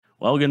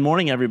Well, good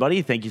morning,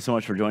 everybody. Thank you so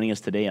much for joining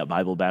us today at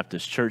Bible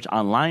Baptist Church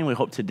Online. We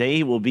hope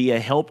today will be a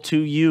help to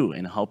you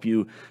and help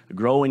you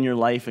grow in your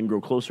life and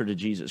grow closer to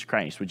Jesus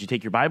Christ. Would you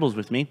take your Bibles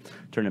with me?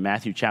 Turn to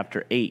Matthew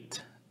chapter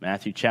 8.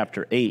 Matthew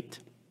chapter 8.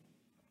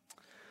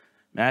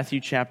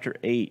 Matthew chapter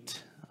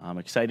 8. I'm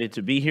excited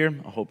to be here.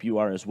 I hope you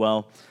are as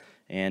well.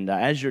 And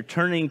as you're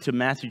turning to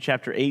Matthew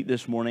chapter 8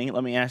 this morning,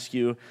 let me ask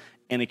you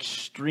an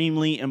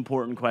extremely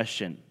important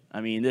question. I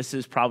mean, this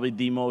is probably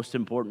the most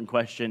important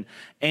question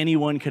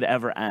anyone could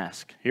ever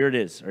ask. Here it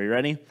is. Are you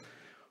ready?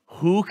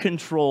 Who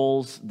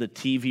controls the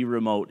TV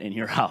remote in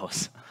your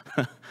house?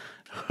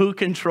 Who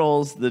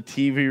controls the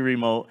TV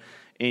remote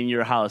in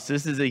your house?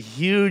 This is a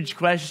huge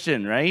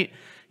question, right?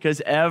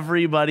 Because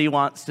everybody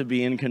wants to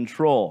be in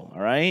control, all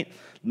right?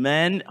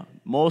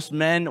 Most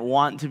men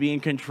want to be in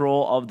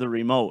control of the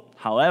remote.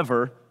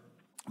 However,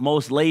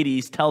 most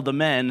ladies tell the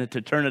men to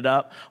turn it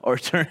up or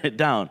turn it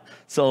down.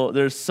 So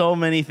there's so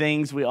many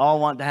things. We all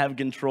want to have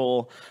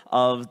control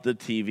of the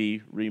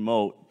TV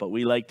remote, but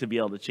we like to be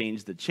able to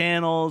change the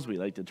channels. We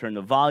like to turn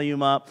the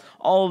volume up,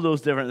 all of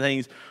those different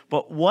things.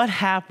 But what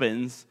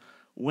happens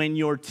when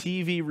your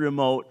TV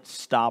remote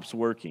stops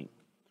working?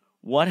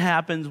 What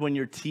happens when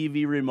your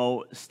TV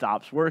remote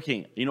stops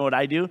working? You know what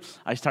I do?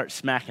 I start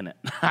smacking it,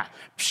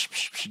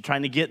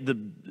 trying to get the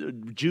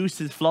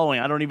juices flowing.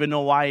 I don't even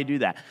know why I do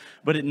that,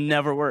 but it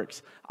never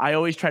works. I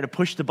always try to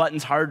push the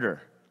buttons harder,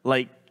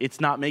 like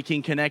it's not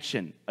making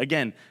connection.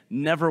 Again,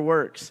 never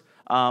works.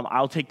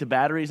 I'll take the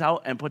batteries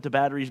out and put the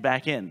batteries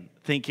back in,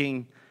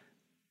 thinking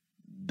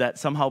that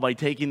somehow by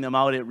taking them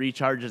out, it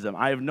recharges them.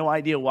 I have no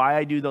idea why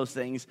I do those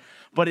things,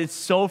 but it's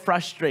so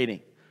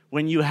frustrating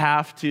when you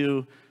have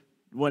to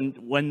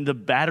when the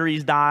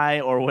batteries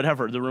die or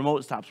whatever, the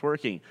remote stops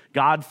working.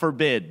 God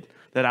forbid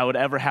that I would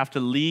ever have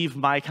to leave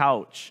my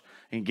couch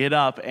and get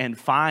up and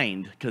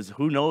find, because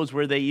who knows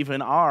where they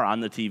even are on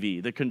the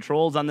TV, the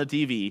controls on the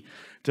TV,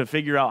 to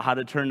figure out how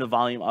to turn the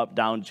volume up,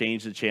 down,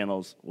 change the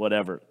channels,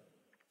 whatever.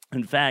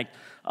 In fact,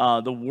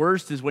 the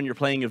worst is when you're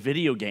playing a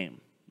video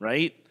game,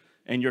 right?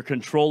 And your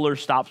controller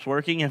stops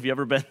working. Have you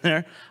ever been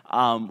there?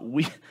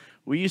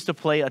 We used to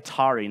play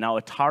Atari. Now,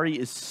 Atari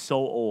is so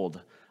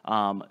old.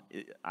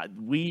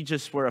 We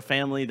just were a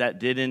family that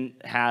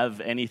didn't have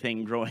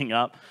anything growing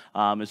up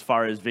as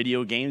far as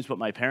video games, but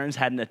my parents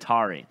had an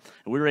Atari.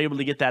 And we were able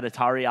to get that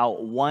Atari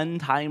out one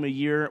time a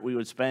year. We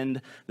would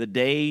spend the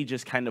day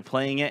just kind of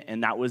playing it,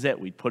 and that was it.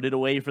 We'd put it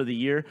away for the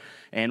year,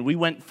 and we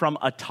went from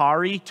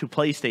Atari to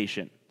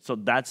PlayStation. So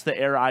that's the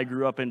era I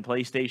grew up in,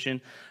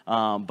 PlayStation.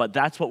 But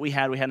that's what we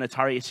had. We had an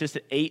Atari. It's just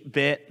an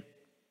 8-bit,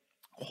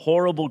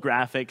 horrible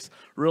graphics,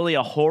 really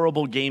a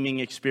horrible gaming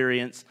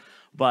experience.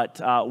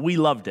 But we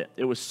loved it.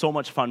 It was so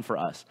much fun for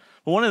us.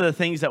 But one of the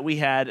things that we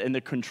had, and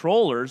the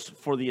controllers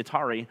for the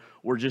Atari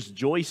were just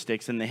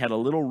joysticks, and they had a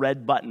little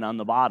red button on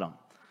the bottom.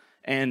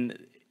 And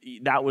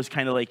that was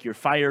kind of like your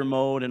fire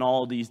mode and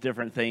all these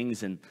different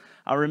things. And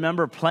I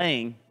remember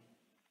playing,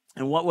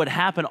 and what would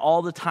happen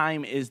all the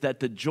time is that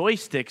the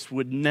joysticks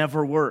would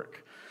never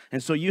work.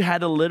 And so you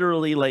had to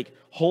literally like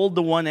hold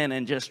the one end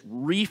and just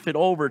reef it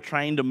over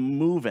trying to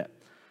move it.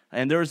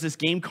 And there was this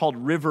game called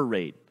River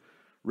Raid.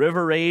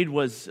 River Raid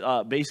was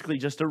basically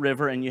just a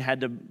river, and you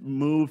had to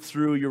move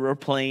through. You were a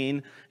plane,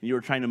 and you were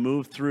trying to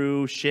move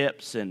through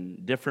ships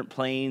and different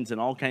planes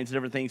and all kinds of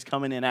different things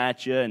coming in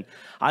at you. And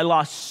I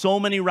lost so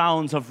many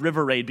rounds of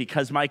River Raid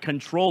because my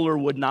controller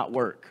would not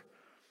work.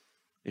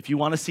 If you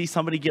want to see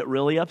somebody get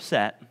really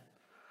upset,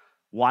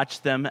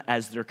 watch them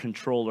as their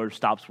controller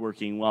stops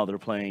working while they're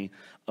playing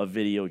a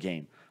video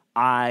game.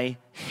 I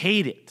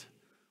hate it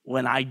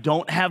when I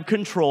don't have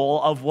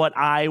control of what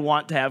I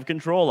want to have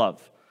control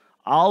of.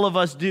 All of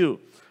us do.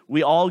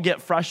 We all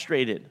get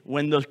frustrated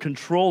when the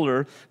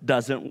controller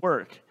doesn't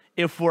work.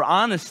 If we're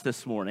honest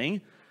this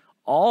morning,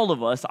 all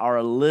of us are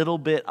a little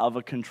bit of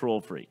a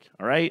control freak,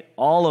 all right?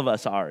 All of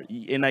us are.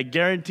 And I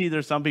guarantee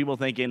there's some people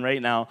thinking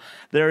right now,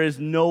 there is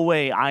no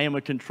way I am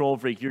a control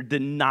freak. You're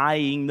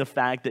denying the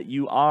fact that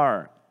you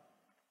are.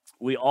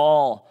 We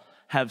all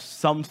have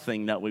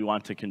something that we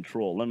want to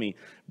control. Let me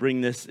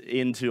bring this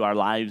into our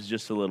lives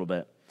just a little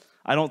bit.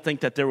 I don't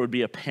think that there would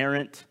be a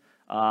parent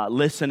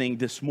listening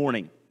this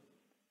morning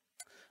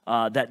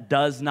that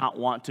does not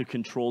want to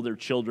control their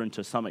children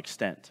to some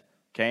extent,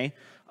 okay?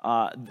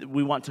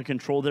 We want to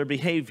control their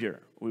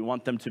behavior. We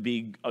want them to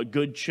be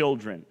good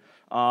children.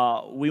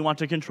 We want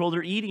to control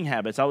their eating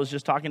habits. I was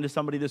just talking to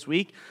somebody this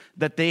week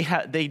that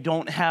they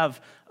don't have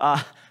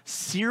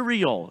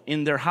cereal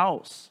in their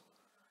house.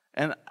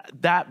 And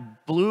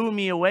that blew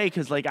me away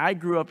because, like, I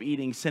grew up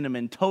eating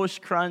Cinnamon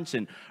Toast Crunch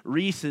and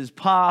Reese's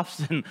Puffs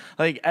and,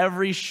 like,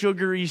 every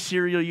sugary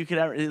cereal you could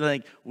ever,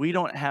 like, we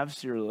don't have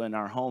cereal in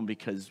our home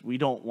because we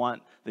don't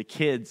want the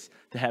kids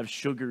to have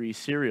sugary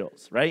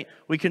cereals, right?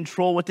 We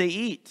control what they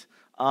eat.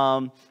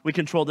 We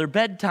control their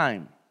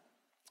bedtime.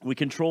 We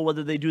control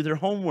whether they do their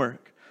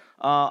homework.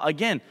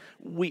 again,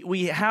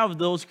 we have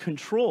those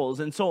controls.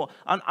 And so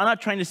I'm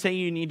not trying to say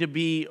you need to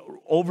be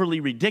overly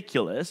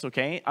ridiculous,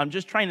 okay? I'm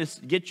just trying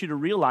to get you to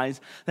realize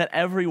that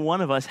every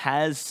one of us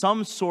has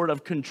some sort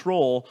of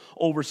control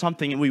over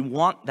something, and we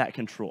want that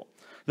control.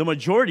 The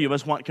majority of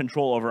us want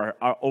control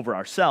over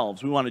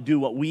ourselves. We want to do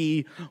what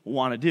we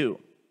want to do.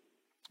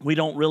 We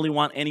don't really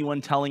want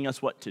anyone telling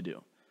us what to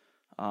do.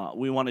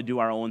 We want to do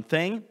our own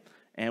thing,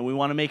 and we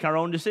want to make our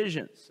own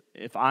decisions.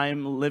 If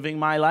I'm living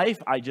my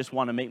life, I just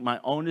want to make my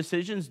own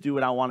decisions, do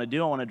what I want to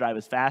do. I want to drive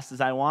as fast as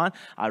I want.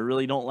 I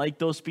really don't like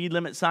those speed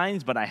limit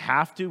signs, but I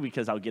have to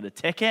because I'll get a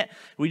ticket.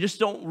 We just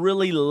don't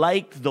really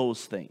like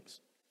those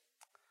things.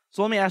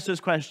 So let me ask this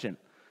question.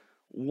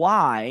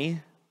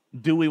 Why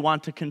do we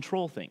want to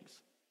control things?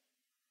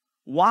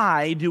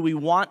 Why do we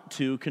want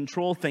to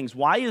control things?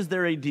 Why is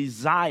there a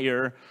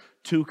desire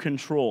to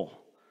control?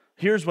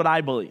 Here's what I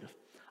believe.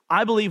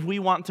 I believe we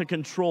want to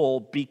control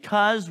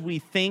because we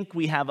think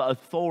we have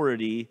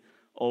authority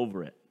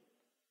over it.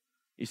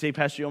 You say,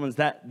 Pastor Yeomans,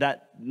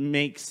 that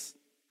makes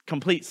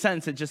complete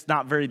sense. It's just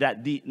not very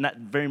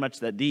much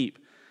that deep.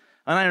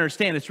 And I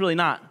understand it's really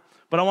not.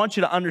 But I want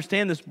you to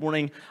understand this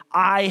morning,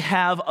 I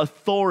have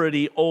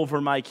authority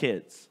over my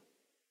kids.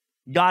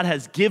 God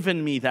has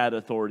given me that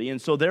authority,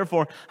 and so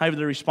therefore I have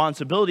the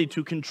responsibility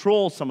to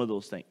control some of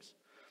those things.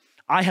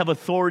 I have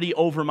authority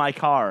over my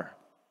car,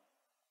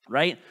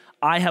 right?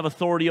 I have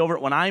authority over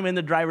it. When I'm in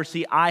the driver's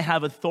seat, I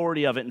have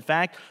authority of it. In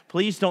fact,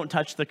 please don't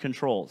touch the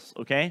controls,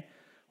 okay,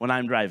 when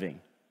I'm driving.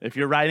 If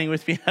you're riding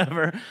with me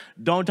ever,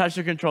 don't touch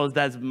the controls.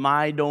 That's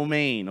my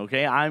domain,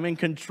 okay? I'm in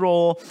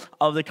control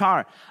of the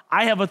car.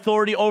 I have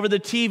authority over the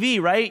TV,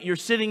 right? You're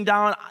sitting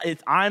down.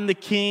 I'm the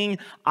king.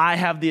 I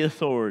have the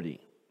authority.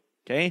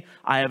 Okay,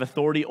 I have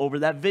authority over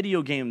that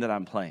video game that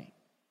I'm playing.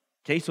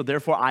 Okay, so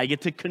therefore I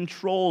get to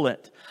control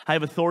it. I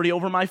have authority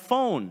over my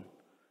phone.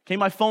 Okay,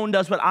 my phone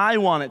does what I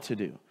want it to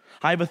do.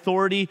 I have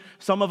authority.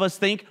 Some of us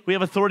think we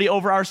have authority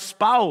over our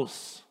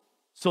spouse.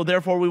 So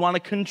therefore we want to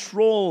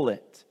control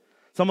it.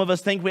 Some of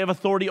us think we have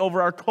authority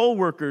over our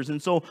coworkers,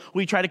 and so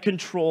we try to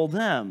control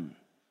them.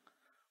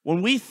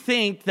 When we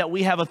think that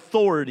we have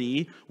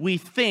authority, we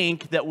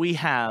think that we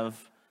have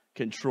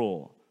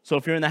control. So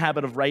if you're in the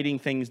habit of writing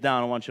things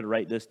down, I want you to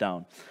write this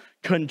down.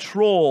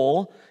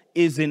 Control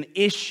is an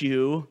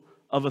issue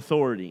of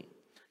authority.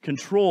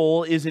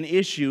 Control is an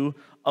issue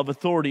of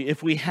authority.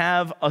 If we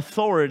have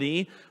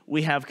authority,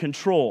 we have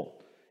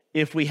control.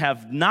 If we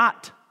have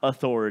not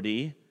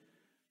authority,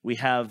 we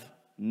have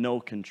no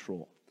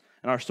control.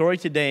 And our story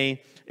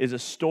today is a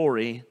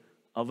story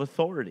of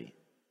authority.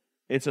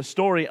 It's a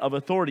story of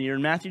authority. You're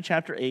in Matthew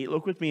chapter 8.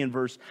 Look with me in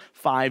verse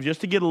 5,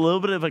 just to get a little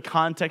bit of a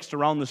context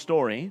around the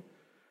story.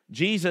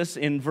 Jesus,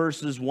 in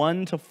verses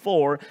 1 to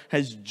 4,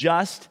 has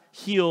just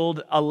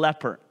healed a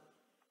leper.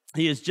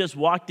 He has just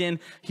walked in,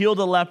 healed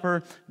a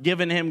leper,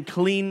 given him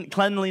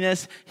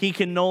cleanliness. He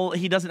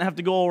doesn't have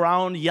to go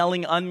around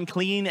yelling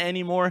unclean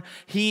anymore.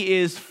 He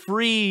is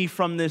free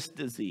from this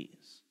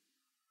disease.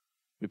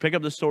 We pick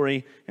up the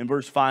story in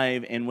verse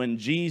 5, and when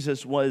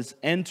Jesus was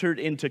entered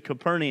into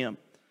Capernaum,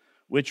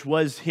 which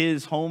was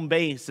his home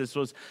base. This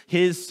was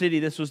his city.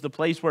 This was the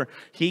place where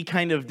he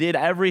kind of did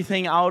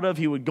everything out of.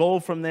 He would go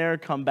from there,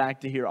 come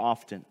back to here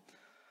often.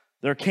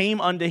 There came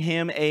unto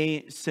him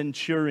a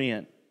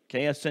centurion,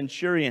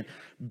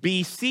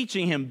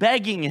 beseeching him,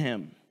 begging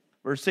him.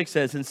 Verse 6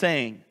 says, and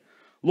saying,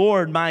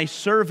 Lord, my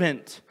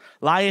servant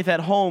lieth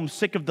at home,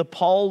 sick of the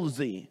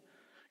palsy,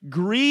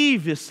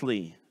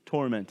 grievously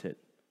tormented.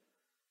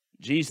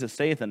 Jesus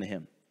saith unto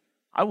him,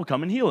 I will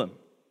come and heal him.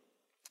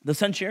 The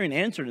centurion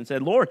answered and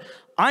said, Lord,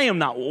 I am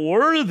not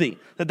worthy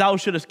that thou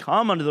shouldest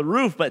come under the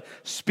roof, but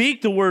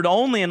speak the word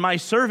only, and my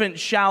servant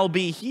shall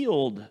be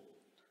healed.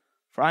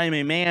 For I am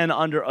a man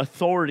under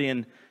authority,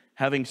 and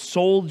having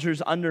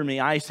soldiers under me,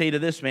 I say to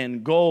this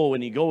man, go,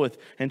 and he goeth,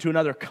 and to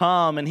another,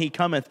 come, and he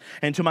cometh,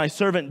 and to my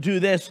servant, do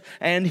this,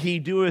 and he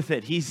doeth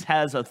it. He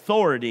has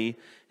authority,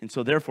 and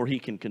so therefore he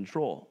can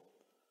control.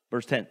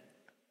 Verse 10,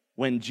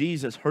 when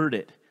Jesus heard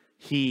it,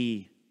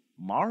 he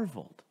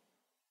marveled,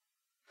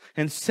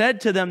 and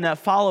said to them that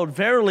followed,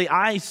 verily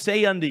I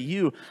say unto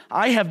you,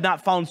 I have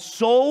not found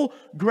so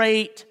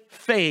great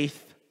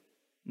faith,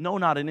 no,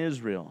 not in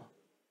Israel.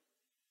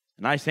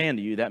 And I say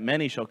unto you that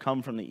many shall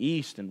come from the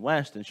east and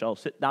west, and shall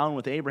sit down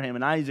with Abraham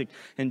and Isaac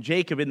and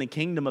Jacob in the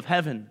kingdom of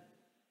heaven.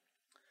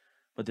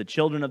 But the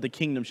children of the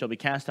kingdom shall be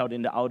cast out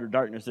into outer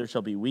darkness. There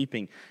shall be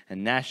weeping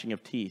and gnashing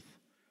of teeth.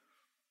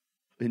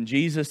 Then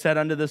Jesus said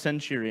unto the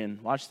centurion,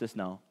 watch this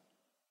now,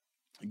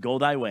 go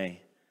thy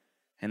way,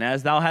 and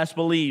as thou hast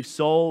believed,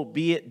 so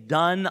be it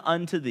done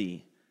unto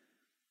thee.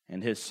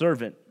 And his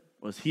servant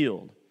was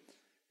healed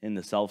in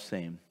the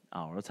selfsame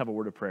hour. Let's have a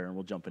word of prayer, and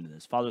we'll jump into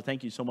this. Father,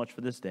 thank you so much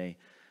for this day,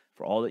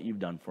 for all that you've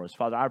done for us.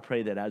 Father, I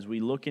pray that as we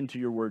look into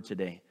your word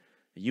today,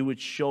 that you would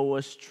show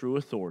us true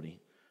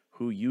authority,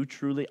 who you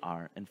truly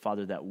are, and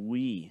Father, that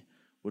we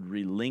would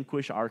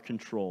relinquish our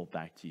control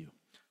back to you.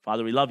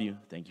 Father, we love you.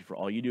 Thank you for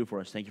all you do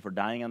for us. Thank you for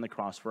dying on the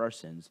cross for our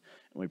sins.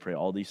 And we pray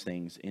all these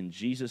things in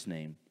Jesus'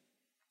 name.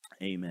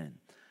 Amen.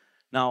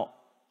 Now,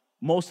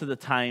 most of the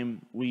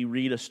time we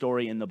read a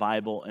story in the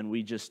Bible and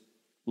we just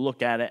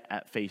look at it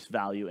at face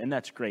value, and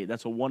that's great.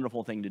 That's a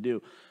wonderful thing to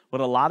do.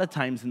 But a lot of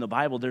times in the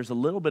Bible, there's a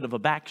little bit of a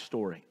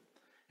backstory,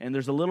 and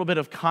there's a little bit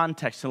of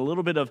context and a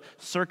little bit of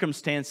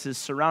circumstances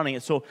surrounding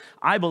it. So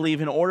I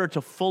believe in order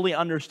to fully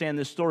understand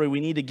this story, we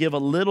need to give a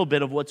little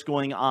bit of what's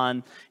going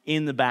on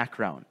in the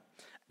background.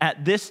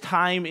 At this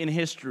time in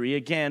history,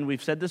 again,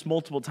 we've said this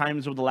multiple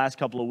times over the last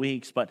couple of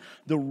weeks, but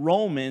the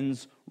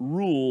Romans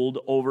ruled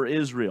over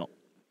Israel.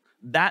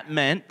 That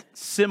meant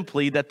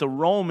simply that the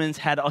Romans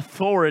had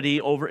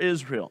authority over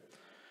Israel.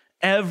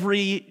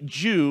 Every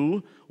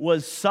Jew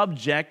was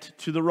subject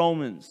to the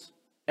Romans.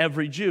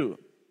 Every Jew.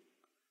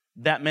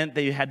 That meant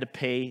they had to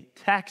pay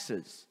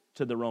taxes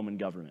to the Roman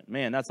government.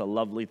 Man, that's a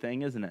lovely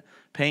thing, isn't it?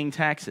 Paying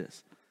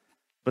taxes.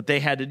 But they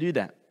had to do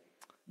that.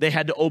 They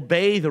had to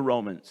obey the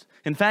Romans.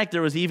 In fact,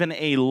 there was even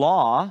a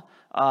law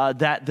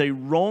that the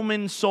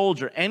Roman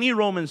soldier, any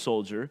Roman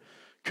soldier,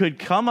 could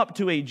come up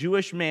to a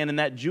Jewish man, and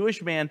that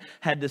Jewish man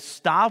had to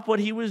stop what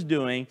he was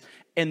doing,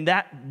 and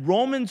that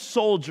Roman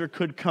soldier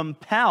could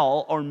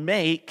compel or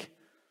make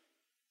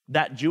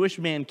that Jewish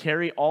man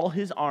carry all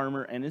his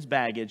armor and his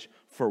baggage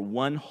for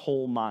 1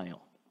 whole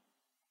mile.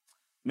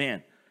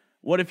 Man,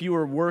 what if you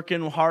were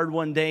working hard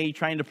one day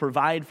trying to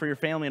provide for your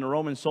family, and a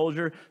Roman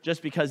soldier,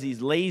 just because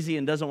he's lazy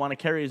and doesn't want to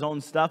carry his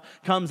own stuff,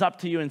 comes up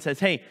to you and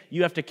says, hey,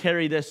 you have to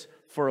carry this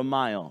for a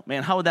mile.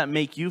 Man, how would that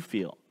make you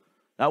feel?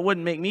 That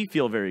wouldn't make me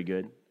feel very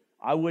good.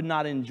 I would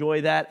not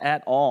enjoy that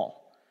at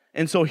all.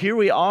 And so here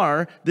we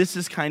are. This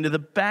is kind of the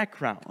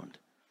background.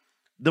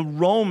 The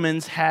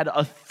Romans had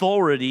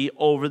authority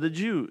over the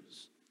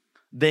Jews.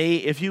 They,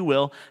 if you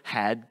will,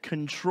 had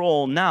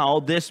control. Now,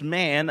 this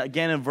man,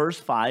 again in verse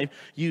 5,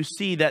 you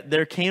see that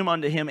there came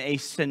unto him a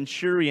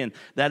centurion.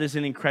 That is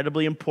an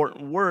incredibly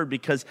important word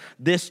because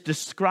this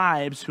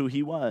describes who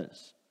he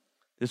was.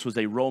 This was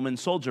a Roman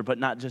soldier, but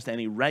not just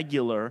any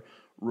regular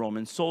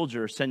Roman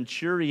soldier.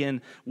 Centurion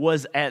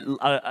was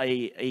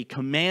a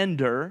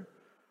commander,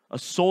 a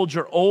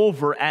soldier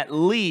over at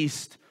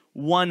least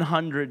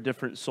 100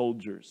 different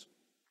soldiers.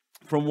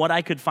 From what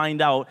I could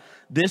find out,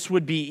 this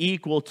would be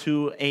equal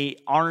to an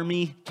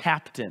army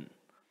captain.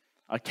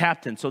 A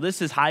captain. So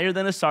this is higher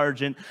than a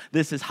sergeant.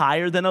 This is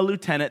higher than a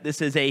lieutenant.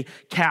 This is a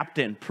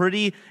captain.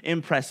 Pretty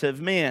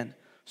impressive man.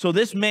 So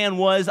this man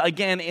was,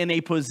 again, in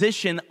a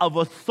position of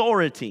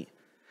authority.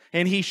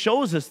 And he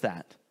shows us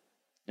that.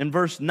 In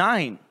verse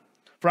 9,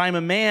 for I am a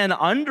man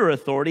under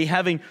authority,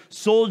 having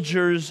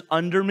soldiers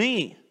under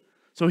me.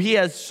 So he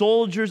has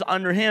soldiers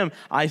under him.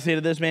 I say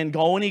to this man,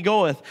 go, and he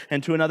goeth,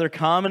 and to another,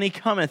 come, and he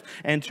cometh,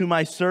 and to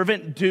my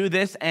servant, do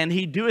this, and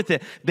he doeth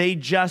it. They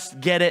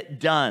just get it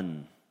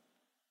done.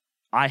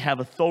 I have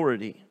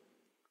authority.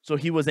 So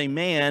he was a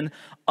man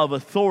of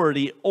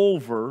authority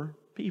over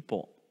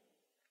people.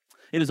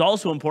 It is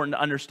also important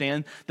to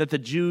understand that the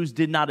Jews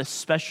did not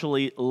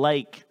especially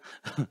like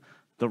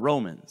the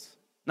Romans.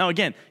 Now,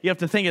 again, you have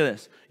to think of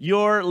this.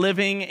 You're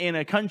living in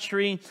a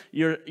country,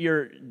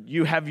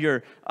 you have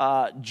your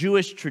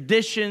Jewish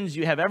traditions,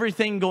 you have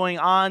everything going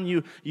on,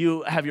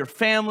 you have your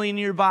family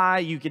nearby,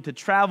 you get to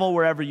travel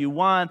wherever you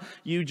want,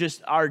 you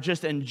just are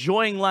just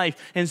enjoying life,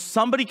 and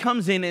somebody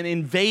comes in and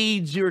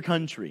invades your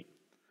country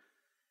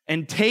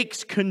and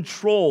takes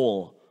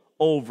control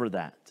over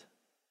that.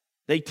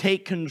 They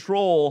take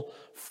control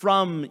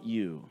from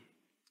you.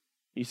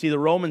 You see, the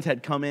Romans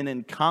had come in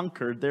and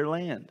conquered their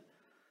land.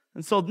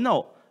 And so,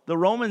 no, the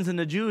Romans and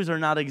the Jews are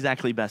not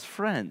exactly best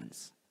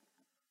friends.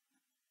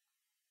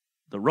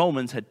 The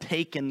Romans had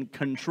taken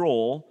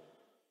control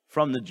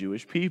from the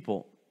Jewish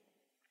people.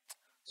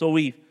 So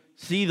we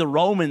see the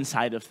Roman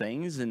side of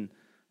things, and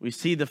we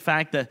see the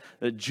fact that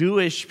the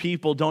Jewish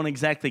people don't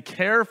exactly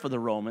care for the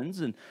Romans,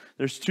 and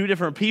there's two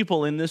different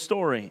people in this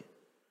story.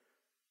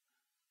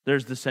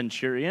 There's the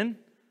centurion,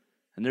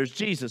 and there's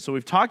Jesus. So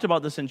we've talked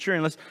about the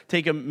centurion. Let's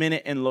take a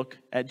minute and look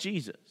at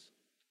Jesus.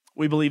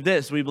 We believe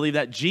this. We believe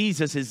that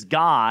Jesus is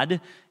God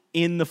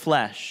in the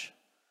flesh.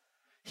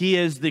 He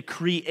is the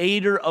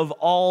creator of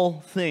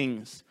all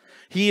things.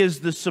 He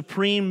is the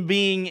supreme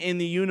being in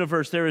the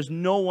universe. There is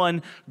no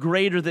one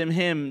greater than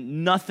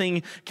him.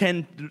 Nothing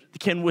can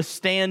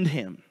withstand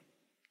him.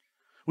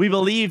 We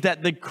believe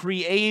that the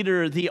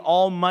creator, the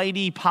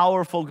almighty,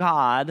 powerful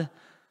God,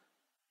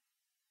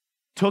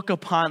 took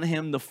upon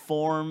him the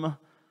form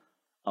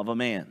of a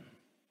man,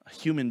 a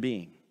human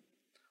being.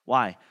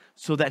 Why?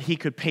 So that he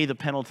could pay the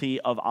penalty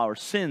of our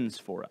sins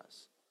for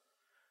us.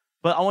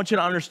 But I want you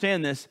to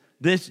understand this.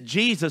 This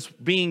Jesus,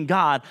 being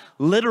God,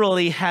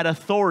 literally had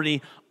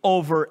authority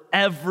over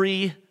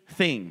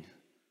everything.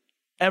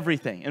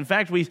 Everything. In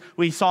fact,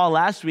 we saw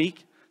last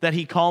week that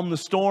he calmed the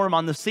storm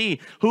on the sea.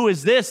 Who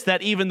is this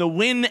that even the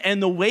wind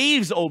and the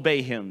waves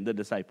obey him, the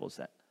disciples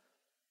said.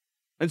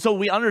 And so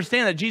we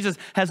understand that Jesus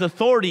has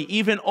authority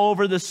even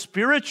over the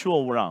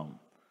spiritual realm.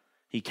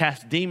 He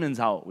cast demons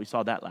out. We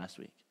saw that last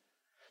week.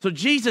 So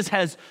Jesus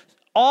has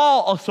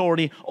all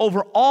authority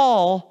over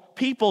all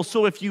people.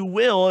 So if you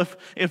will,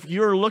 if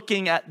you're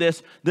looking at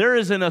this, there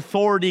is an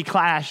authority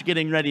clash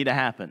getting ready to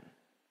happen.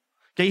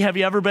 Okay, have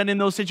you ever been in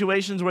those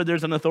situations where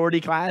there's an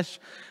authority clash?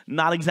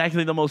 Not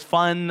exactly the most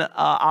fun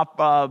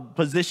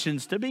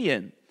positions to be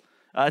in.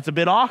 It's a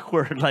bit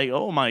awkward, like,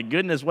 oh my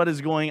goodness, what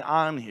is going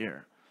on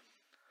here?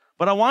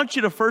 But I want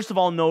you to first of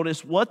all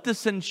notice what the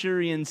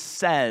centurion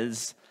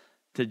says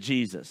to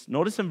Jesus.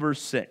 Notice in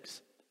verse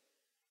 6.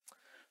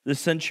 The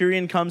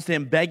centurion comes to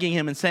him, begging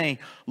him and saying,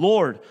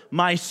 Lord,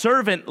 my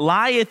servant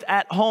lieth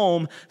at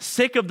home,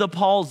 sick of the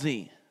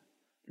palsy,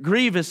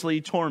 grievously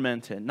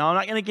tormented. Now, I'm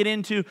not going to get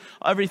into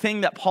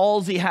everything that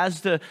palsy has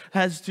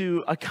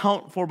to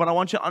account for, but I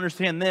want you to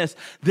understand this.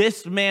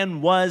 This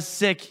man was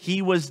sick.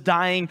 He was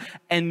dying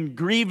and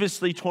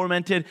grievously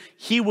tormented.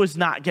 He was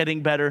not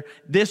getting better.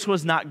 This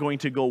was not going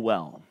to go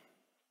well.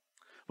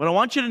 But I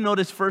want you to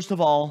notice, first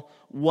of all,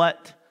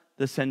 what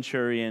the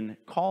centurion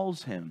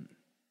calls him.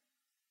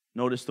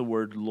 Notice the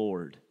word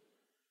Lord.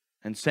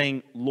 And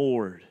saying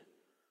Lord.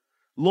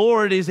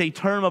 Lord is a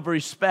term of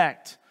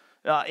respect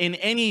in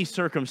any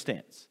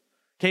circumstance.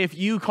 Okay, if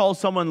you call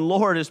someone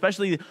Lord,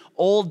 especially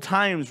old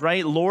times,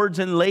 right? Lords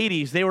and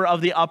ladies, they were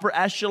of the upper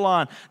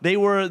echelon. They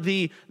were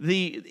the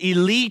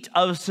elite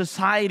of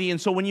society. And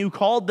so when you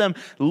called them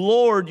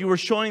Lord, you were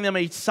showing them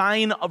a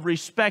sign of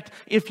respect,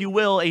 if you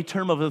will, a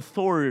term of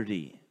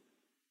authority.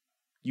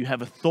 You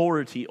have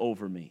authority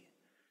over me.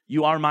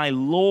 You are my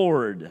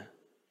Lord.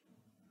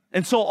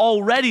 And so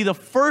already the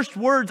first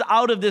words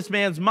out of this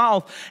man's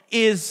mouth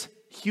is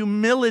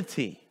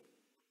humility.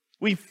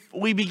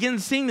 We begin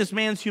seeing this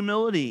man's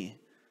humility.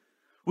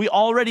 We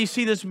already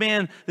see this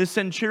man, this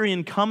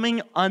centurion,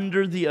 coming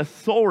under the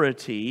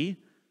authority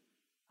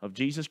of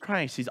Jesus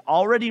Christ. He's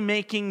already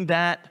making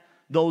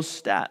those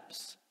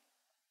steps.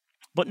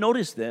 But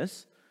notice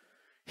this.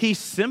 He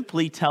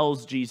simply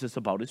tells Jesus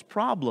about his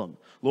problem.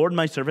 Lord,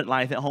 my servant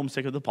lieth at home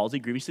sick of the palsy,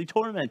 grievously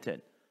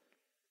tormented.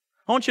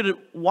 I want you to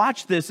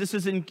watch this. This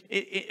is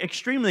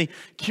extremely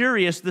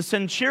curious. The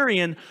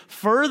centurion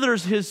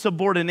furthers his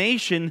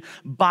subordination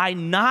by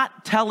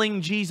not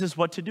telling Jesus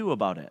what to do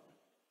about it.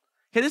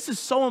 Okay, this is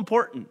so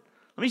important.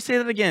 Let me say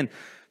that again.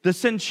 The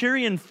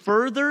centurion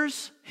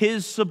furthers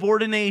his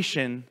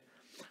subordination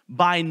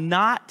by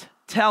not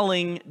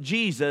telling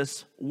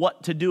Jesus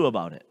what to do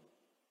about it.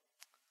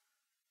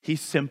 He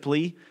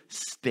simply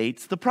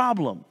states the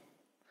problem.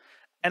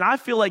 And I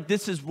feel like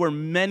this is where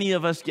many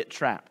of us get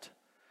trapped.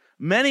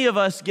 Many of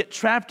us get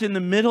trapped in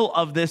the middle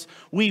of this.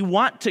 We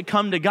want to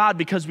come to God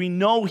because we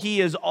know He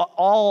is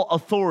all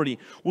authority.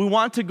 We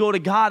want to go to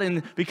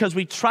God because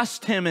we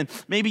trust Him. And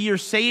maybe you're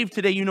saved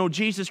today. You know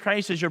Jesus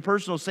Christ is your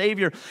personal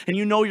Savior. And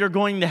you know you're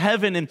going to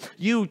heaven. And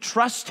you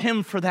trust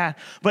Him for that.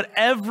 But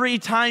every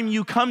time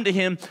you come to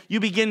Him, you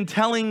begin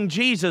telling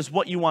Jesus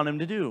what you want Him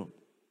to do.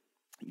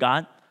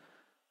 God,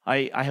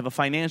 I have a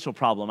financial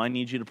problem. I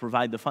need you to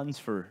provide the funds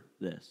for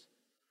this.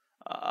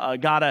 I've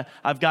got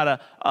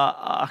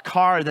a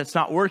car that's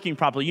not working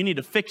properly. You need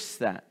to fix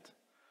that.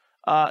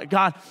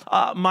 God,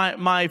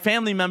 my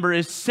family member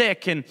is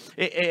sick and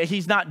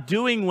he's not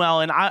doing well,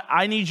 and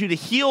I need you to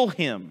heal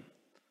him.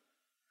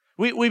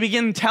 We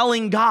begin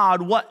telling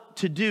God what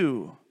to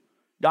do.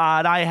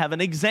 God, I have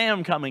an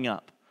exam coming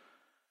up,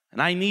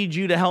 and I need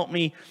you to help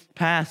me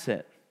pass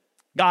it.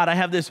 God, I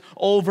have this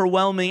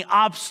overwhelming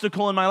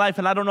obstacle in my life,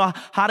 and I don't know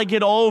how to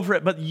get over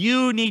it, but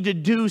you need to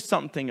do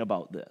something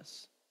about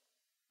this.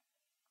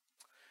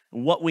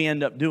 And what we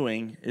end up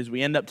doing is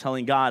we end up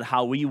telling God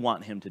how we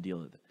want Him to deal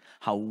with it,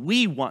 how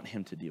we want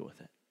Him to deal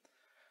with it.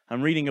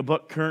 I'm reading a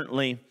book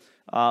currently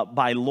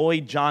by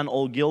Lloyd John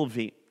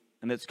Ogilvie,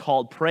 and it's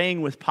called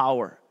Praying with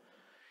Power.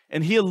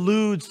 And he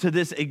alludes to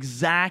this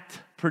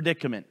exact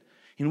predicament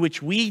in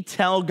which we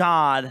tell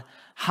God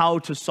how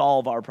to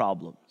solve our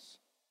problems.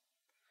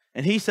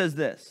 And he says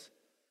this: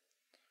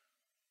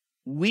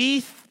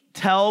 we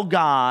tell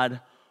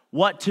God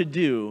what to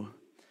do,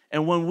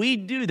 and when we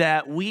do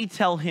that, we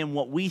tell Him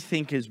what we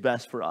think is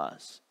best for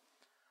us.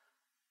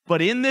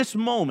 But in this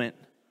moment,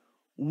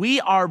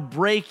 we are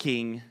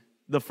breaking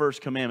the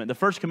first commandment. The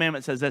first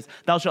commandment says this: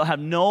 thou shalt have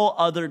no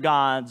other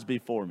gods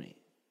before me.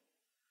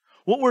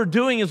 What we're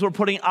doing is we're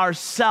putting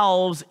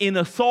ourselves in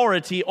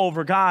authority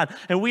over God,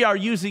 and we are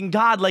using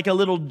God like a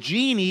little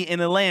genie in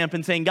a lamp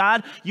and saying,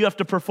 God, you have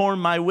to perform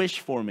my wish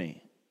for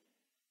me.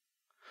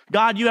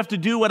 God, you have to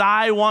do what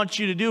I want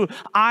you to do.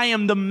 I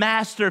am the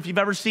master. If you've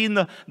ever seen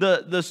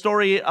the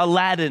story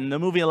Aladdin, the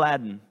movie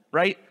Aladdin,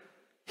 right?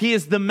 He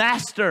is the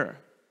master.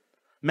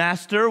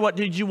 Master, what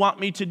did you want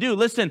me to do?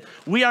 Listen,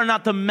 we are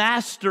not the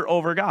master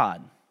over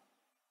God.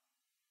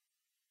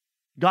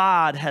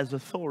 God has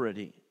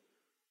authority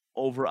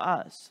over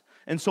us.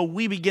 And so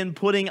we begin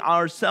putting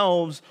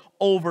ourselves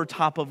over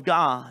top of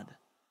God.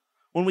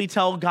 When we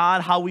tell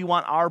God how we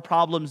want our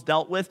problems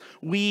dealt with,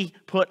 we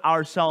put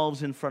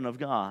ourselves in front of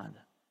God.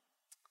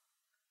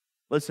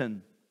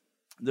 Listen,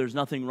 there's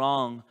nothing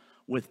wrong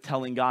with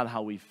telling God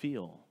how we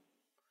feel.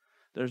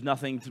 There's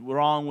nothing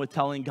wrong with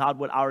telling God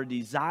what our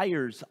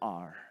desires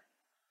are.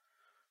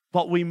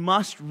 But we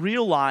must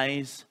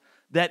realize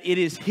that it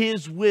is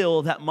His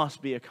will that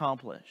must be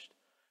accomplished.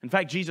 In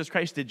fact, Jesus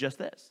Christ did just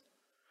this.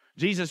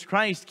 Jesus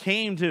Christ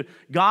came to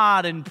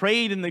God and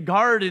prayed in the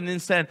garden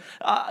and said,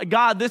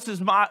 God, this is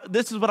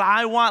what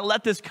I want.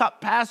 Let this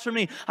cup pass from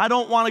me. I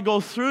don't want to go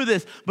through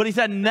this. But he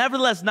said,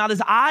 nevertheless, not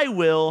as I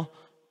will,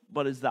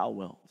 but as thou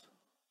wilt.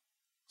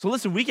 So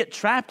listen, we get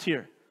trapped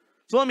here.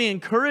 So let me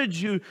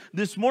encourage you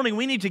this morning.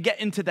 We need to get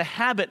into the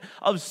habit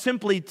of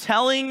simply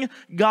telling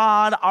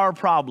God our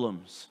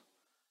problems.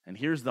 And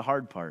here's the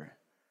hard part.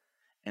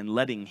 And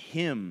letting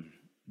him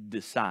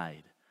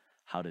decide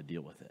how to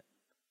deal with it.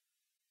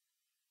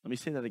 Let me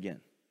say that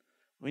again.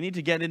 We need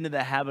to get into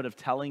the habit of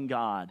telling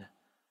God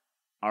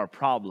our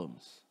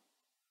problems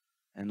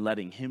and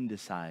letting him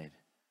decide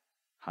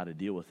how to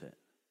deal with it.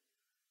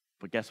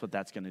 But guess what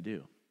that's going to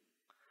do?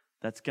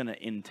 That's going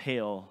to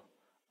entail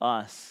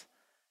us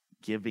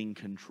giving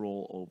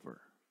control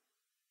over.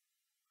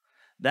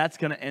 That's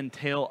going to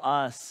entail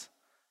us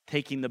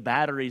taking the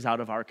batteries out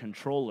of our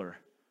controller.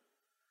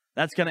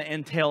 That's going to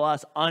entail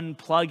us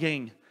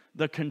unplugging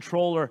the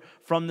controller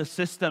from the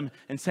system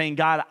and saying,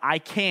 God, I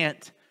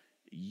can't.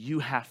 You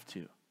have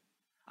to.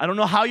 I don't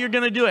know how you're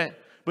going to do it,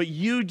 but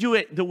you do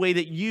it the way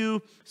that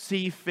you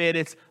see fit.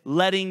 It's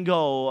letting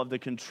go of the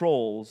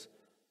controls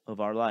of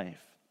our life.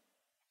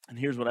 And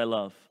here's what I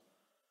love.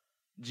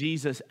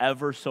 Jesus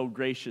ever so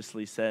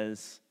graciously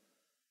says,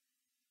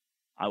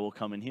 I will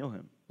come and heal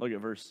him. Look at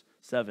verse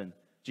 7.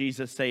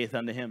 Jesus saith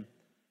unto him,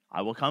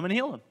 I will come and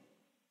heal him.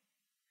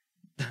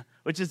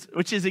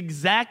 Which is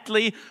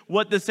exactly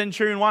what the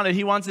centurion wanted.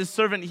 He wants his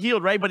servant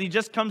healed, right? But he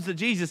just comes to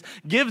Jesus,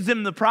 gives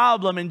him the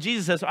problem, and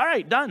Jesus says, all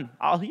right, done.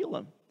 I'll heal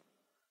him.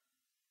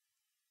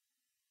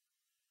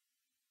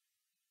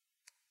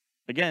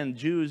 Again,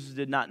 Jews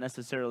did not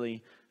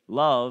necessarily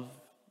love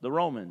the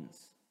Romans.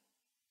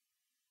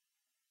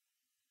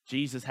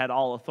 Jesus had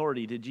all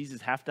authority. Did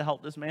Jesus have to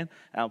help this man?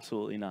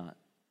 Absolutely not.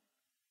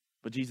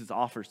 But Jesus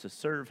offers to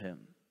serve him.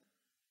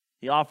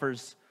 He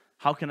offers,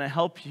 how can I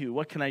help you?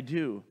 What can I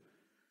do?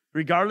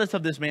 Regardless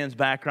of this man's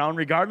background,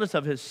 regardless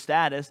of his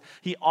status,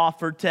 he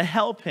offered to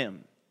help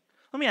him.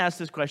 Let me ask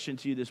this question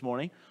to you this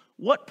morning.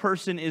 What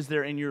person is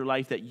there in your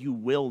life that you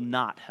will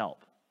not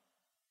help?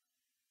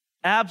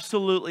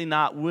 Absolutely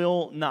not,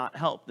 will not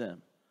help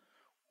them.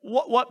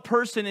 What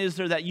person is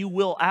there that you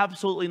will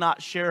absolutely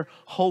not share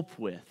hope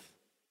with?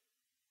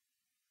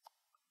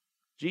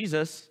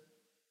 Jesus,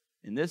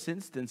 in this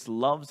instance,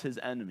 loves his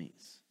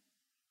enemies.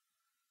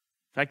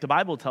 In fact, the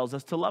Bible tells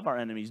us to love our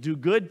enemies, do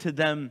good to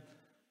them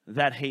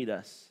that hate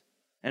us,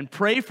 and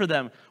pray for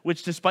them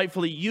which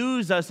despitefully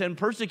use us and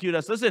persecute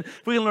us. Listen,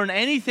 if we can learn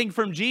anything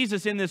from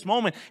Jesus in this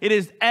moment, it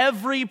is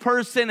every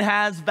person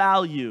has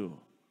value.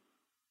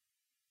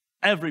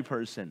 Every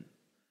person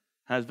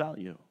has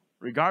value,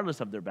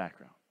 regardless of their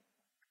background.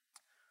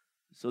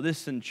 So this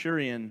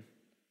centurion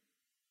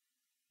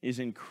is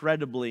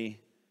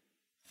incredibly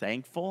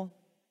thankful.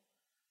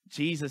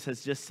 Jesus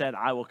has just said,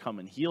 I will come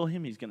and heal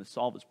him. He's going to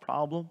solve his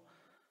problem.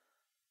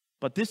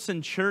 But this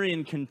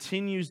centurion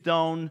continues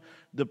down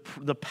the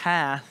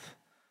path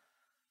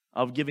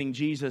of giving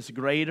Jesus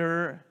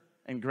greater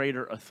and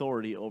greater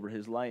authority over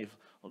his life.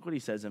 Look what he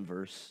says in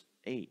verse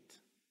 8.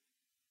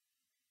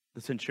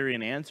 The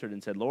centurion answered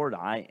and said, Lord,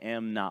 I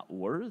am not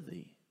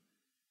worthy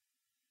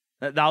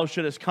that thou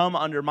shouldest come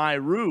under my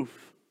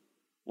roof.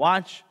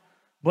 Watch.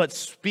 But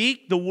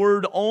speak the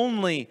word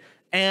only,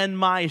 and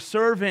my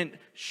servant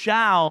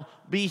shall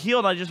be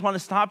healed. I just want to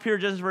stop here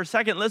just for a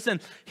second. Listen,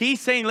 he's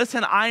saying,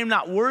 listen, I am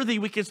not worthy.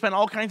 We could spend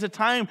all kinds of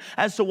time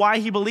as to why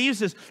he believes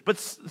this, but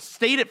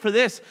state it for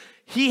this.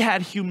 He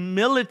had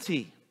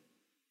humility.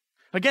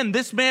 Again,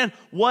 this man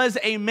was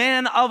a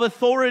man of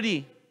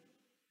authority.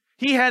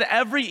 He had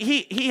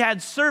he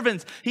had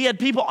servants. He had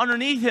people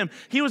underneath him.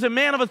 He was a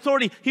man of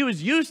authority. He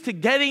was used to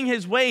getting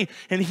his way.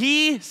 And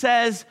he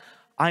says,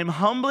 I'm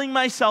humbling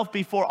myself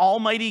before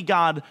Almighty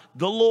God,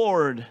 the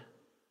Lord.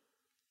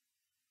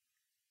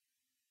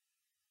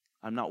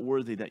 I'm not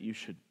worthy that you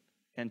should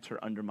enter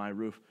under my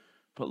roof.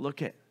 But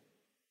look at,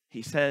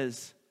 he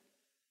says,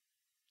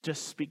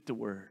 just speak the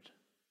word.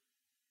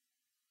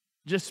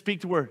 Just speak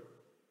the word.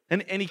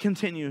 And he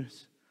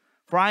continues,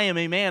 for I am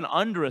a man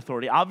under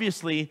authority.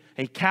 Obviously,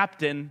 a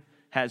captain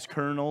has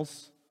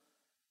colonels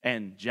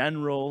and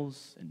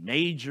generals and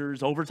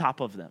majors over top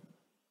of them.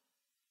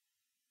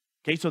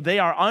 Okay, so they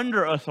are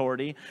under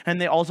authority,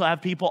 and they also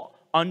have people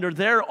under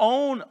their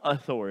own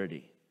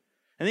authority.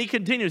 And he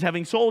continues,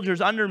 having soldiers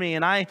under me,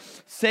 and I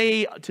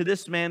say to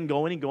this man,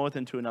 go, and he goeth,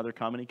 and to another,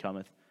 come, and he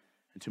cometh,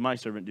 and to my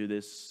servant, do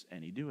this,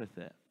 and he doeth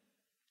it.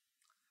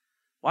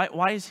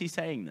 Why is he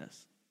saying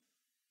this?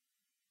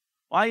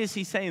 Why is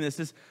he saying this?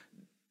 This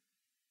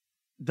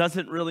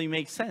doesn't really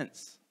make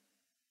sense.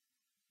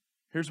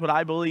 Here's what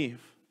I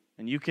believe,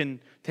 and you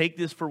can take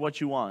this for what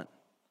you want.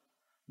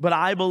 But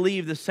I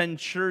believe the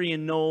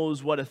centurion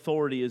knows what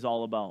authority is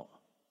all about.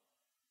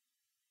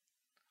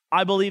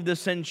 I believe the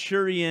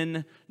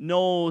centurion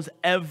knows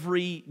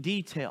every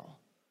detail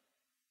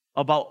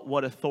about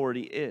what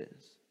authority is.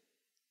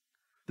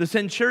 The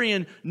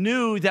centurion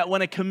knew that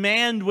when a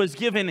command was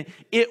given,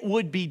 it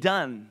would be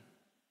done.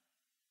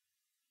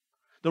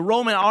 The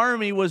Roman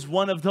army was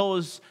one of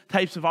those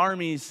types of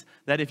armies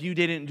that if you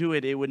didn't do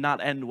it, it would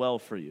not end well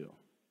for you.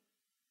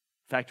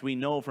 In fact, we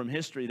know from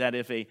history that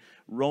if a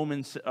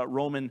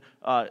Roman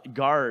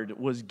guard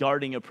was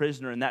guarding a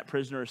prisoner and that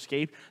prisoner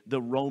escaped,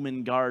 the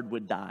Roman guard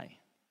would die.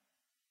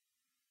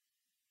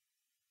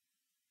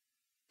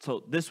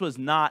 So this was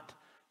not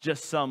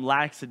just some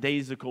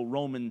lackadaisical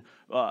Roman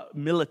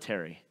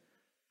military.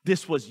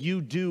 This was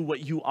you do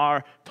what you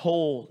are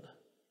told.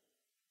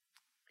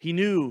 He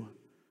knew,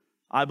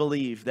 I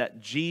believe, that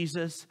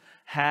Jesus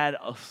had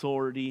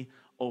authority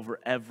over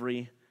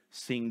every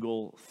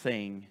single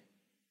thing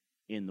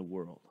in the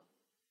world.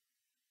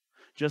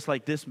 Just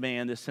like this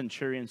man, this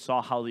centurion,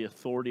 saw how the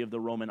authority of the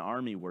Roman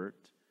army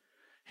worked,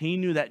 he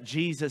knew that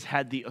Jesus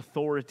had the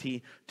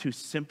authority to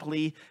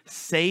simply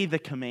say the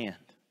command.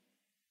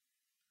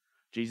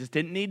 Jesus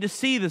didn't need to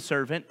see the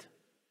servant.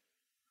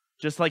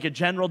 Just like a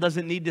general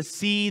doesn't need to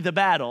see the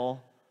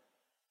battle,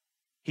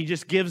 he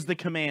just gives the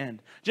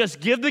command. Just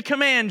give the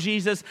command,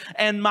 Jesus,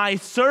 and my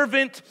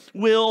servant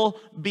will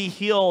be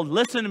healed.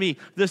 Listen to me.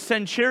 The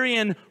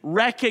centurion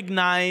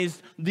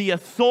recognized the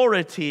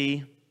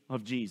authority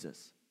of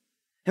Jesus.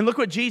 And look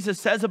what Jesus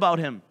says about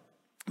him.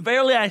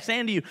 Verily I say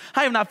unto you,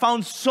 I have not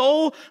found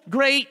so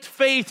great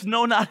faith,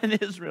 no, not in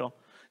Israel.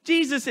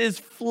 Jesus is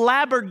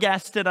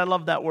flabbergasted. I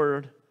love that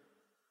word.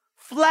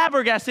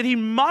 Flabbergasted. He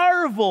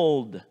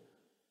marveled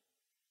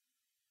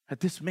at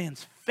this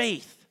man's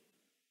faith.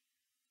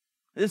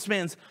 This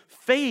man's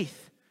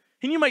faith.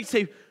 And you might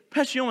say,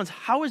 Pastor Yeomans,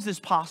 how is this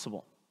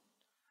possible?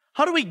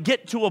 How do we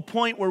get to a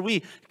point where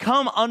we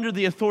come under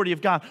the authority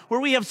of God, where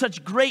we have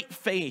such great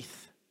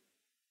faith?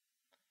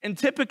 And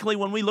typically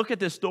when we look at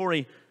this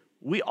story,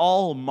 we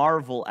all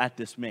marvel at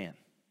this man,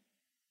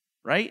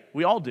 right?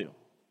 We all do.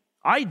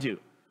 I do.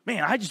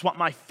 Man, I just want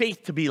my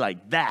faith to be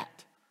like that.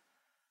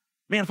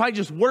 Man, if I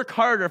just work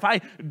harder, if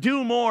I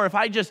do more, if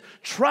I just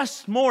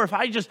trust more, if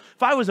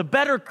I was a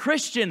better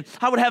Christian,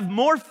 I would have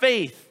more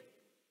faith.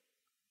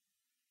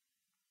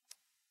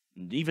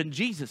 And even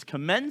Jesus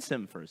commends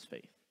him for his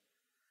faith.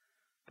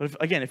 But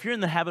if you're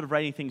in the habit of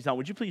writing things down,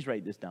 would you please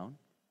write this down?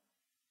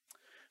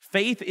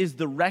 Faith is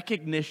the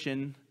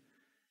recognition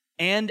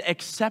and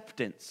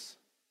acceptance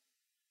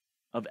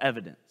of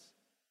evidence.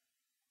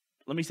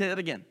 Let me say that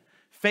again.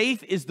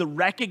 Faith is the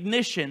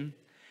recognition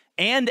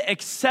and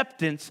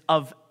acceptance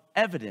of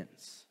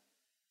evidence.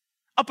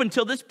 Up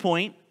until this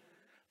point,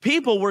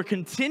 people were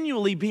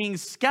continually being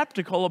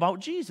skeptical about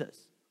Jesus.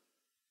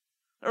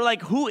 They're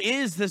like, who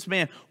is this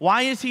man?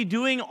 Why is he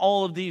doing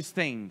all of these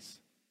things?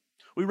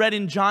 We read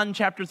in John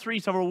chapter 3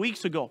 several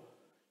weeks ago.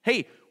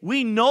 Hey,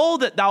 we know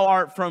that thou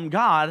art from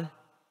God,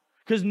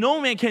 because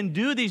no man can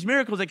do these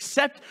miracles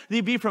except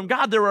they be from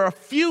God. There were a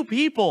few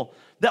people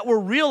that were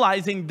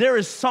realizing there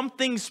is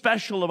something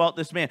special about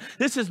this man.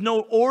 This is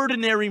no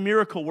ordinary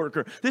miracle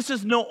worker. This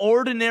is no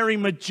ordinary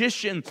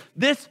magician.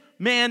 This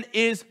man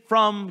is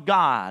from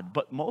God.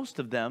 But most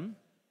of them,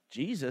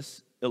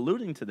 Jesus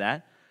alluding to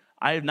that,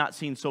 I have not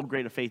seen so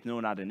great a faith, no,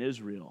 not in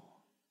Israel.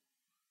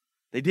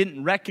 They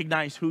didn't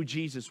recognize who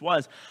Jesus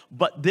was.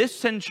 But this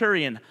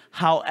centurion,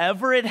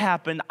 however it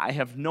happened, I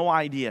have no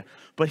idea.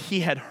 But he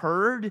had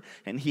heard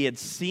and he had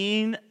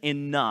seen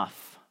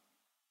enough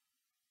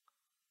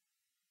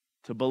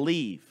to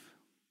believe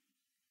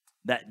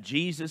that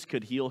Jesus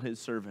could heal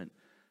his servant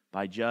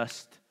by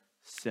just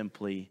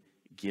simply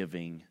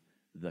giving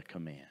the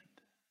command.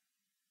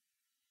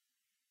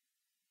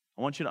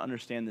 I want you to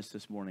understand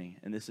this morning,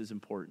 and this is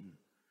important.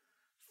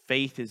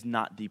 Faith is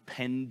not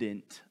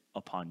dependent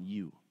upon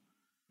you.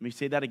 Let me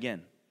say that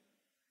again.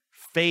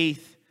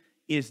 Faith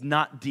is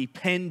not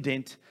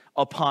dependent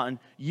upon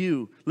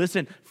you.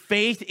 Listen,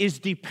 faith is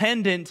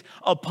dependent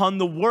upon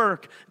the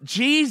work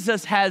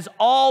Jesus has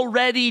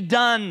already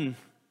done.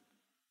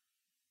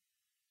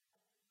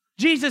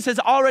 Jesus has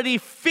already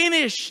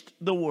finished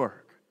the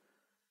work.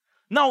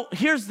 Now,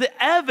 here's the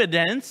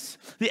evidence.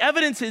 The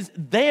evidence is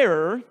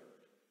there.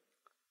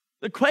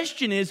 The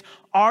question is,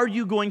 are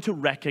you going to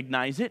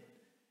recognize it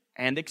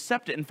and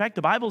accept it? In fact,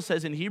 the Bible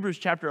says in Hebrews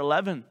chapter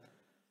 11,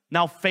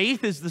 now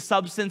faith is the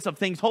substance of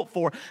things hoped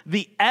for,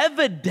 the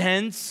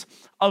evidence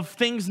of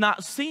things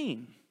not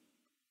seen.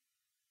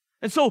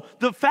 And so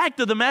the fact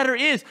of the matter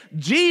is,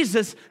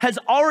 Jesus has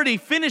already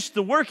finished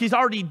the work. He's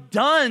already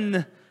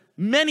done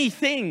many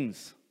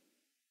things.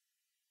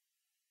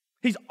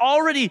 He's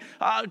already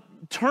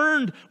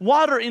turned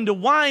water into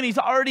wine. He's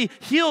already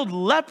healed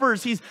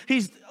lepers. He's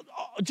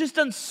just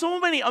done so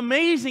many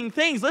amazing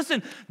things.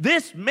 Listen,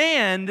 this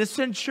man, this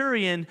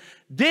centurion,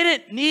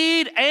 didn't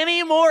need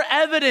any more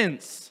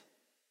evidence.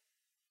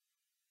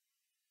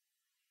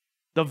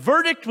 The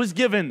verdict was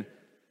given.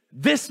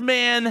 This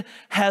man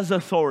has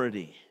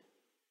authority.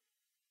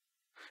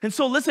 And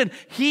so listen,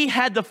 he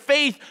had the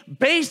faith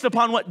based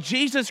upon what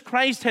Jesus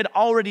Christ had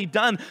already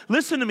done.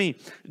 Listen to me.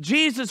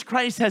 Jesus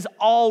Christ has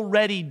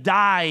already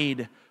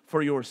died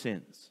for your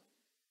sins.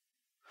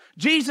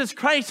 Jesus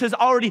Christ has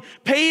already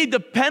paid the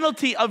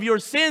penalty of your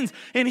sins,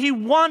 and he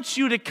wants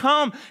you to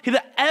come.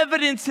 The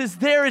evidence is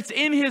there. It's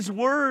in his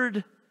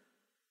word.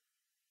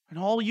 And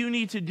all you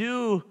need to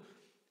do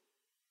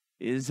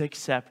is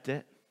accept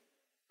it,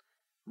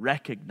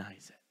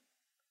 recognize it.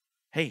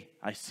 Hey,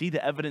 I see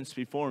the evidence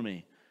before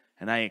me,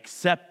 and I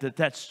accept that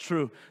that's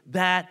true.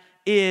 That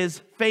is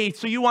faith.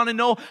 So you want to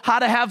know how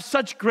to have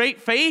such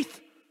great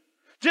faith?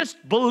 Just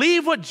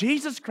believe what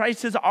Jesus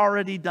Christ has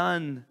already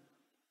done.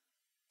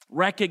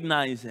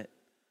 Recognize it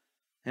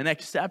and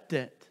accept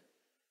it.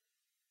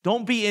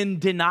 Don't be in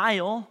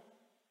denial.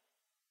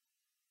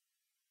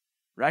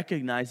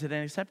 Recognize it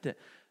and accept it.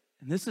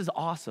 And this is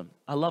awesome.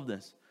 I love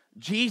this.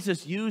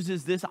 Jesus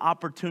uses this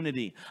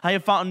opportunity. I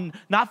have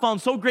not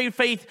found so great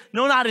faith,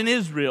 no, not in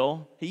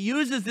Israel. He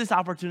uses this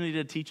opportunity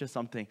to teach us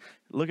something.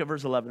 Look at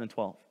verse 11 and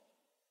 12.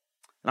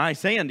 And I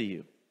say unto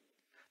you,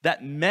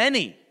 that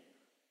many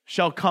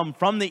shall come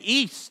from the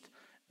east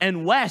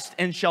and west,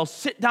 and shall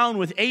sit down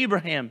with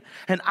Abraham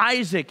and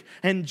Isaac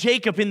and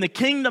Jacob in the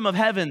kingdom of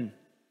heaven.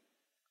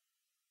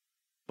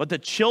 But the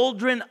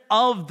children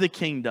of the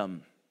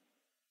kingdom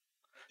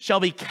shall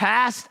be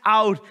cast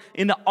out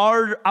into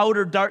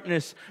outer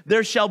darkness.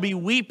 There shall be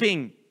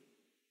weeping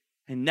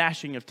and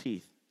gnashing of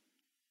teeth.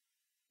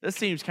 This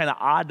seems kind of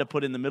odd to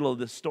put in the middle of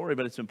this story,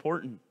 but it's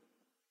important.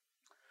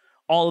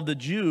 All of the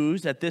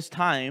Jews at this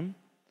time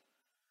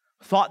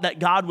thought that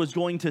God was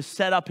going to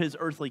set up his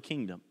earthly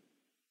kingdom.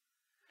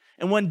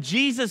 And when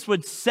Jesus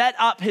would set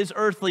up his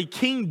earthly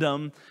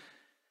kingdom,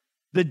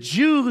 the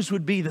Jews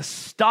would be the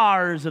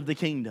stars of the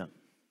kingdom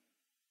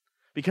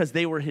because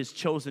they were his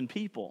chosen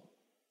people.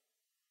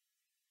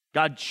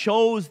 God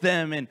chose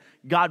them and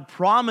God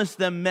promised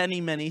them many,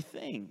 many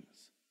things.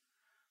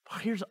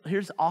 But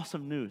here's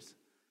awesome news.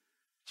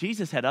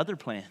 Jesus had other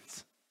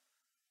plans.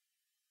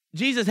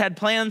 Jesus had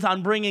plans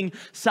on bringing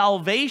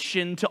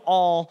salvation to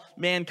all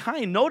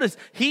mankind. Notice,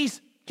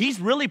 he's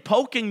really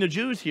poking the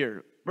Jews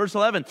here. Verse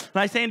 11,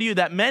 and I say unto you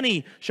that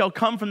many shall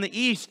come from the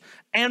east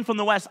and from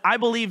the west. I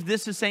believe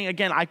this is saying,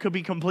 again, I could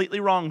be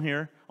completely wrong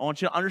here. I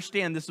want you to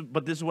understand this,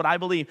 but this is what I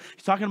believe.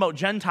 He's talking about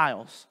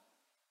Gentiles.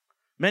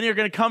 Many are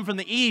going to come from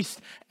the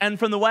east and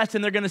from the west,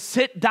 and they're going to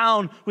sit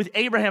down with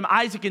Abraham,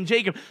 Isaac, and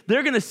Jacob.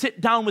 They're going to sit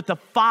down with the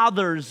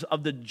fathers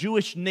of the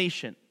Jewish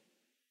nation.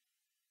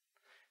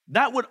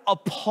 That would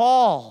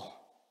appall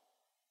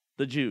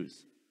the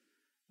Jews.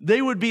 They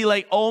would be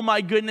like, oh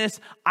my goodness,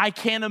 I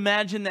can't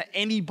imagine that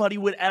anybody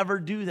would ever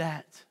do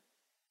that.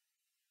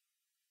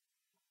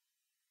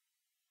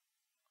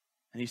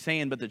 And he's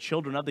saying, but the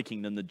children of the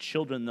kingdom, the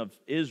children of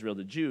Israel,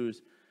 the Jews,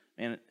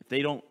 man, if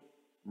they don't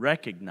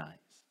recognize,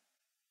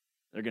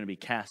 they're going to be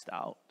cast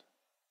out.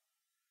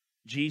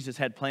 Jesus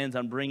had plans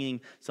on bringing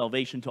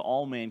salvation to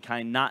all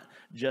mankind, not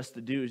just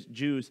the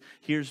Jews.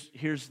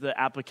 Here's the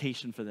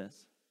application for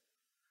this.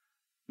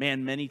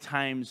 Man, many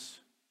times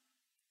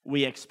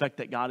we expect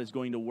that God is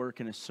going to work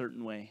in a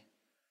certain way.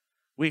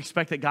 We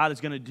expect that God is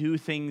going to do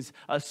things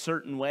a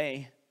certain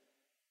way.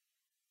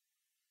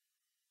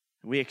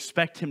 We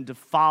expect him to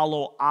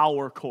follow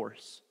our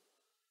course.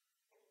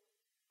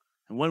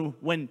 And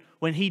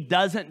when he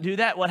doesn't do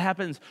that, what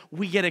happens?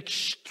 We get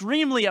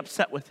extremely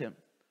upset with him.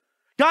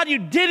 God, you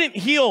didn't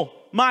heal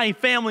my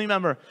family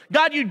member.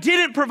 God, you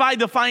didn't provide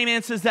the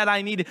finances that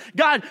I needed.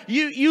 God,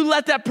 you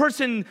let that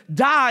person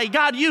die.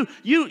 God, you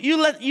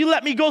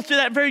let me go through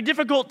that very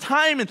difficult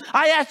time, and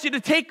I asked you to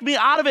take me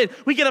out of it.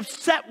 We get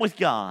upset with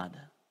God.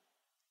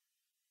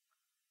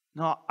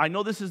 Now, I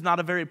know this is not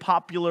a very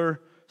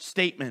popular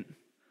statement,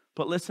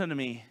 but listen to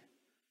me.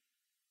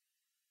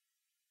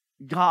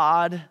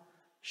 God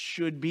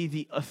should be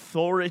the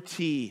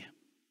authority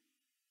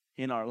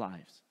in our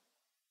lives.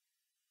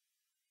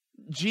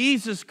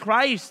 Jesus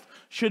Christ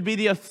should be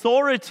the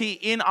authority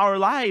in our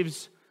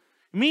lives,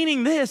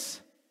 meaning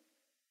this,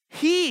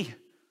 he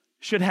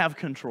should have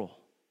control.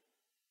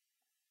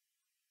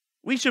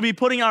 We should be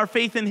putting our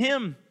faith in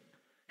him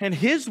and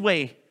his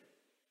way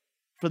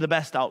for the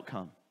best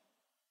outcome.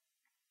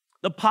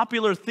 The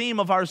popular theme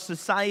of our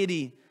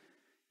society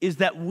is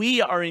that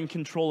we are in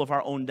control of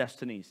our own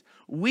destinies.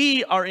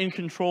 We are in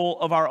control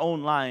of our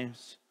own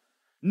lives.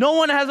 No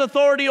one has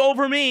authority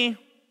over me.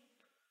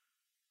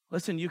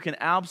 Listen, you can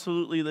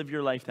absolutely live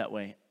your life that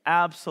way.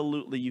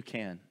 Absolutely you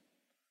can.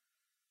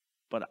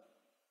 But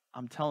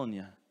I'm telling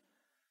you,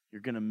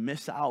 you're going to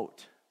miss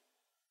out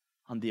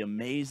on the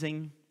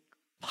amazing,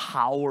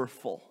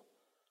 powerful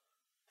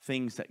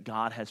things that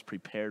God has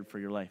prepared for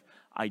your life.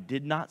 I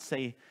did not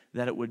say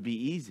that it would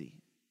be easy.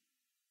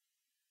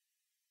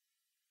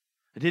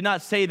 I did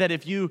not say that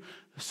if you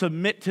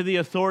submit to the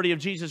authority of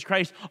Jesus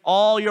Christ,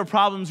 all your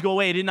problems go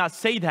away. I did not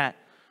say that.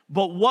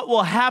 But what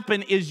will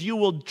happen is you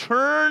will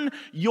turn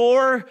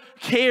your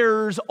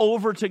cares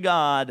over to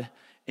God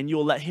and you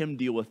will let him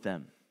deal with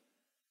them.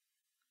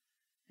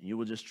 And you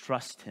will just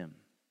trust him.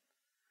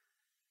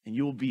 And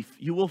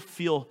you will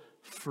feel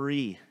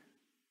free.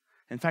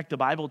 In fact, the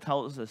Bible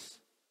tells us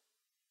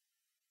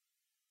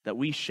that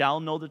we shall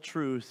know the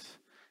truth,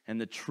 and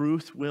the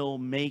truth will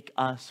make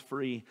us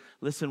free.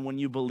 Listen, when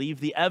you believe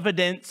the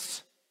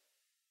evidence,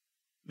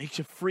 makes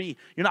you free.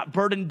 You're not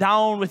burdened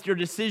down with your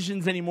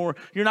decisions anymore.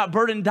 You're not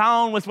burdened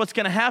down with what's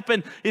going to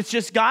happen. It's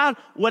just, God,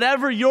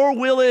 whatever your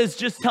will is,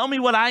 just tell me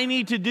what I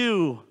need to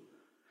do.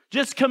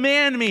 Just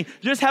command me.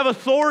 Just have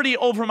authority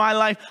over my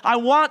life. I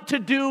want to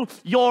do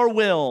your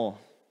will.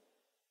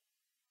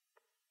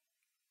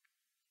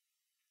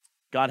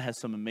 God has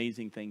some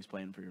amazing things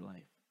planned for your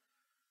life.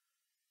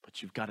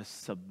 But you've got to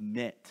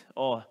submit.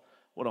 Oh,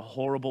 what a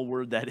horrible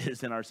word that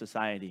is in our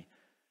society.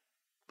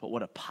 But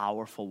what a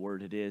powerful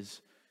word it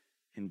is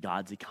in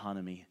God's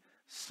economy.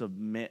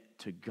 Submit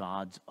to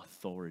God's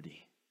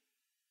authority.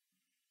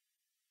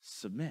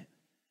 Submit.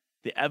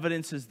 The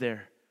evidence is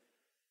there.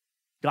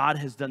 God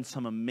has done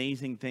some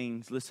amazing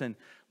things. Listen,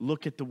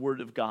 look at the Word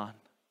of God.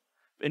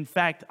 In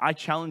fact, I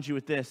challenge you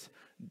with this.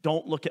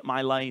 Don't look at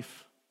my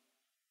life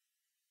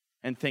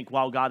and think,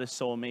 wow, God is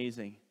so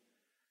amazing.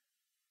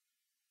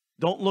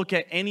 Don't look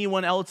at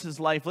anyone else's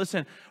life.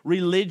 Listen,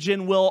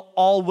 religion will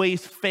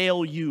always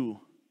fail you.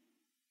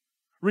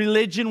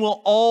 Religion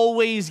will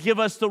always give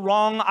us the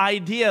wrong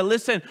idea.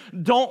 Listen,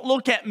 don't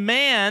look at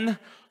man,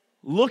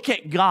 look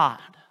at God.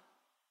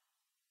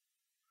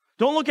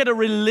 Don't look at a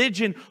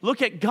religion,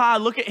 look at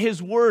God, look at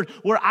His Word.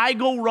 Where I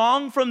go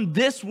wrong from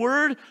this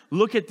word,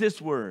 look at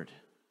this word.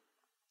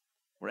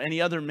 Where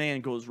any other man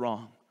goes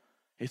wrong,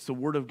 it's the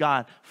Word of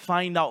God.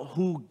 Find out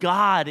who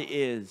God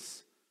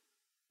is.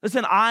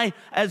 Listen, I,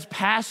 as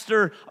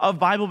pastor of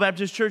Bible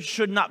Baptist Church,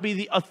 should not be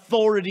the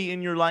authority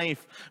in your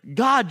life.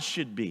 God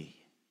should be.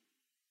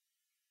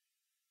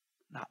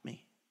 Not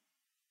me.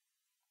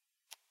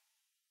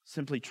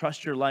 Simply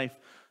trust your life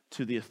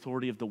to the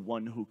authority of the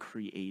one who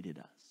created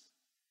us.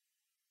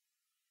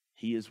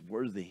 He is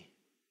worthy.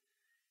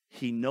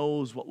 He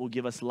knows what will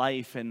give us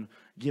life and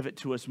give it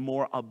to us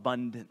more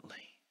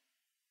abundantly.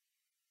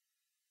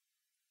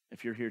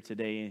 If you're here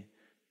today,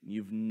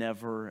 you've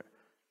never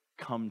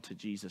come to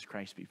Jesus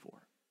Christ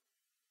before,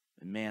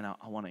 and man,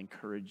 I want to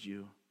encourage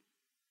you.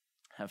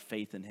 Have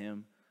faith in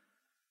Him.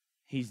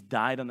 He's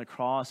died on the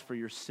cross for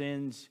your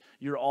sins.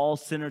 You're all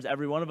sinners.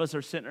 Every one of us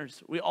are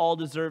sinners. We all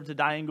deserve to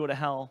die and go to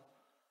hell.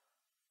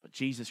 But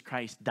Jesus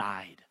Christ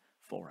died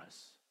for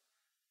us.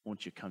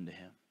 Won't you come to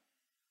Him?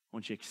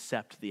 Won't you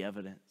accept the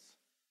evidence?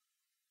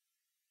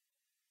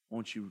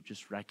 Won't you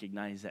just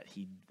recognize that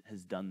He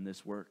has done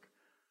this work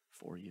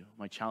for you?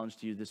 My challenge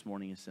to you this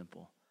morning is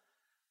simple.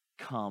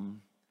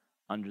 Come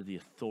under the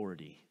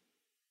authority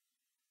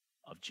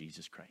of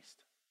Jesus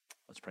Christ.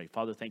 Let's pray.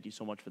 Father, thank you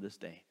so much for this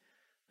day.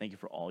 Thank you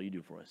for all you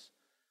do for us.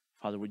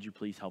 Father, would you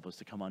please help us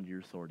to come under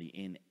your authority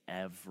in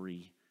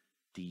every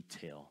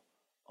detail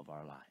of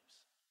our lives?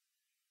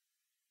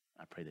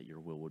 I pray that your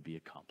will would be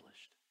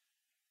accomplished.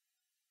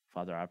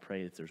 Father, I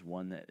pray if there's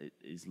one that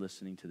is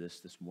listening to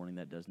this morning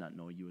that does not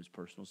know you as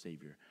personal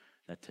Savior,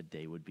 that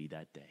today would be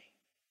that day.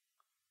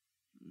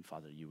 And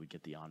Father, you would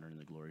get the honor and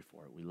the glory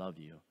for it. We love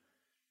you.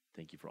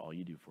 Thank you for all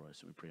you do for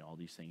us. And we pray all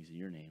these things in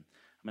your name.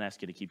 I'm going to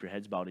ask you to keep your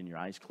heads bowed and your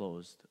eyes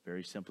closed.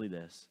 Very simply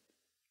this.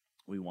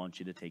 We want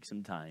you to take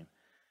some time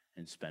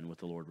and spend with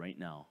the Lord right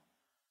now,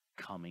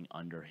 coming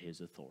under His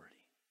authority.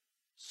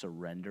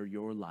 Surrender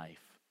your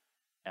life,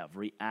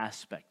 every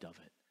aspect of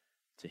it,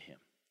 to Him.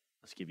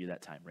 Let's give you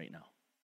that time right now.